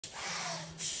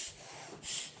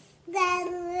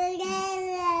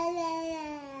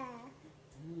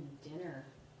Dinner.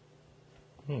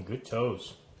 Good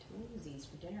toes. Toesies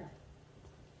for dinner.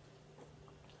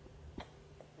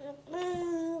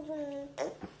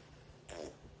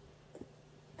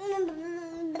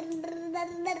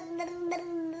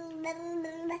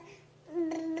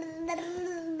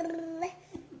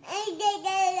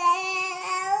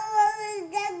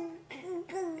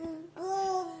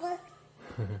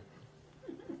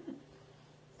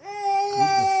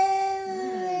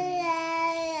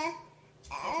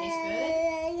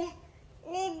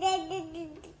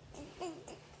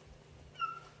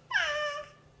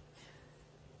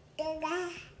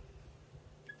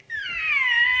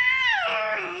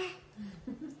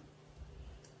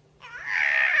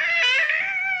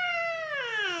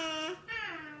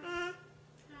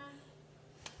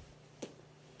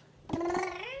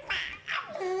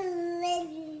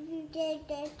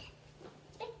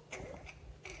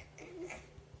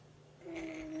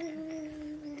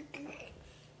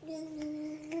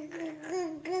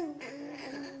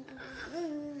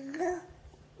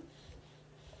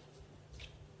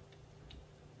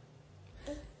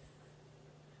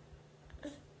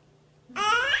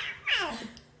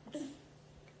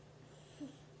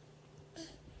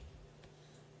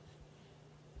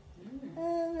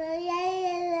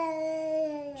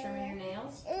 Trimming your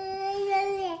nails? You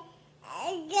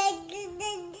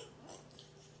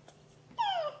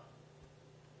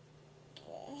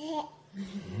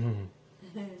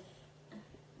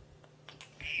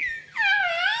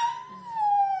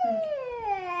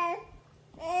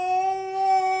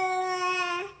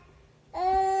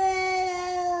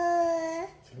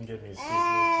can get me to see his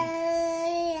little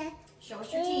teeth. Show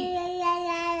us your teeth.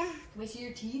 Can we see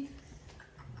your teeth?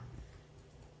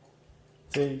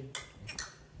 See?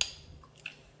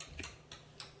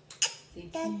 See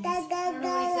teeth. I don't know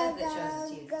what he says that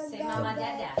shows his teeth. Say mama,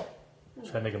 dada.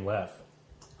 Try to make him laugh.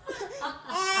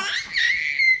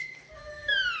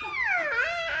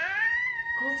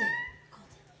 Colton,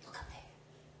 look up there.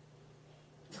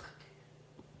 Look up there. Look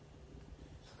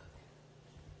up there.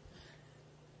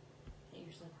 Hey,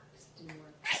 yours works. Didn't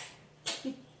work.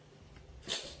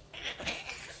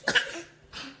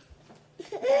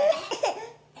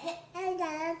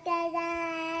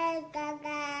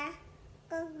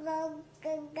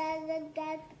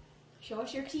 Show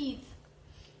us your teeth.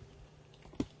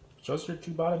 Show us your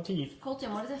two bottom teeth.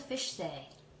 Colton, what does a fish say?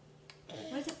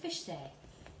 What does a fish say?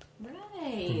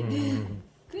 Right.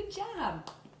 Good job.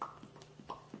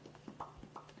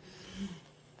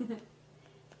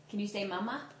 Can you say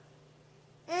mama?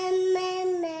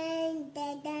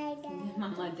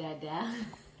 Mama, dada.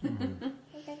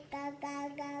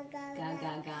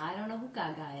 Gaga. I don't know who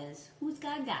Gaga is. Who's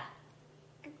Gaga?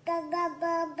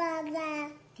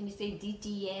 Can you say DT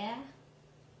yeah?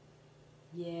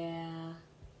 Yeah.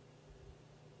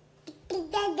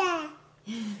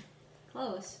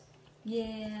 Close.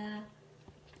 Yeah.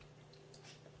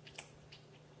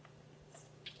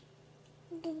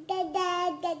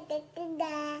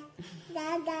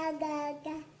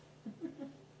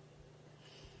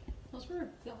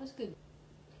 That was good.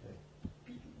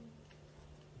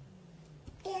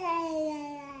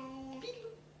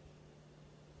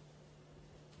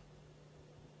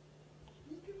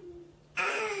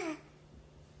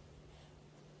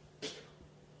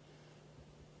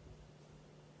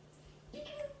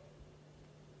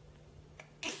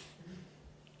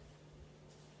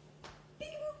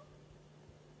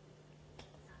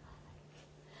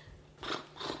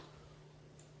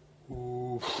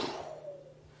 Ooh.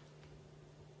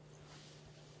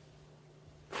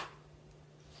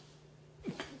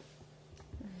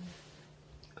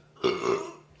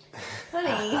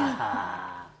 Honey.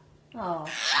 Oh.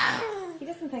 He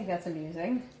doesn't think that's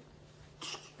amusing.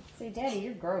 Say, Daddy,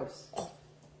 you're gross.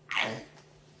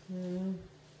 You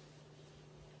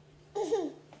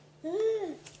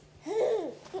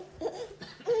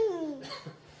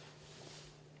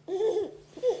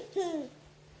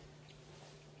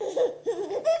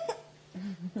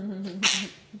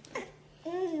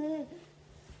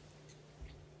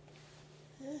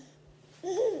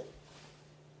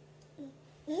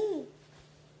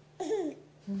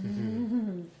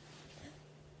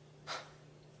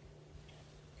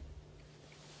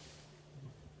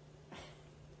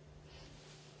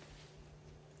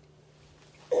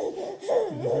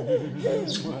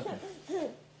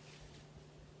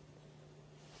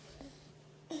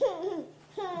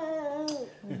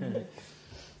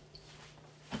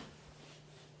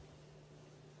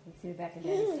see the back of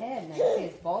Daddy's head, and I could see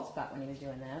his bald spot when he was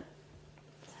doing that.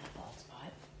 Is that a bald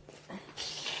spot?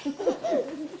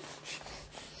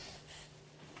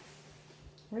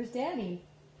 Where's Daddy?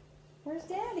 Where's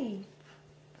Daddy?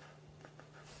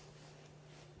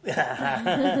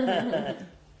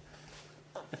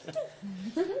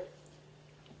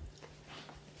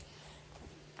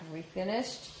 Are we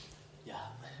finished? Yeah.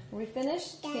 Are we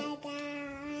finished? Dada.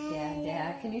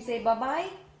 Yeah. Can you say bye-bye?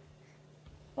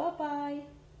 Bye-bye.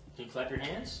 Can you clap your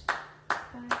hands?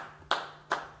 Bye.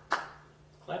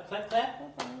 Clap, clap,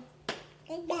 clap. Bye-bye.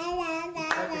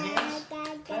 Clap your hands.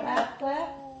 Clap, Clap, clap.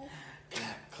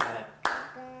 clap, clap.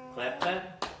 Clap,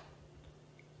 clap.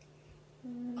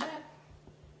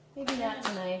 Maybe not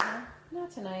tonight, huh?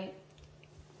 Not tonight.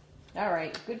 All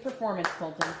right. Good performance,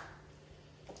 Colton.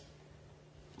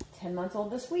 10 months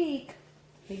old this week.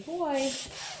 Big boy.